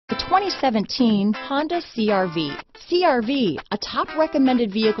2017 Honda CR-V. CR-V, a top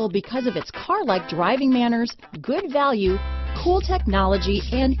recommended vehicle because of its car-like driving manners, good value, cool technology,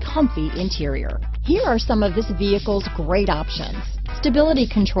 and comfy interior. Here are some of this vehicle's great options: stability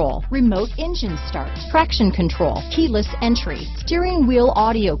control, remote engine start, traction control, keyless entry, steering wheel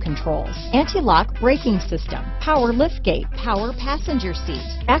audio controls, anti-lock braking system, power liftgate, power passenger seat,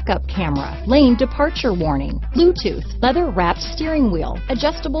 backup camera, lane departure warning, Bluetooth, leather-wrapped steering wheel,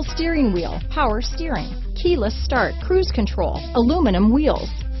 adjustable steering wheel, power steering, keyless start, cruise control, aluminum wheels,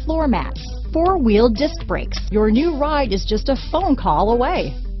 floor mats, four-wheel disc brakes. Your new ride is just a phone call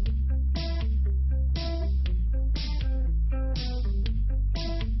away.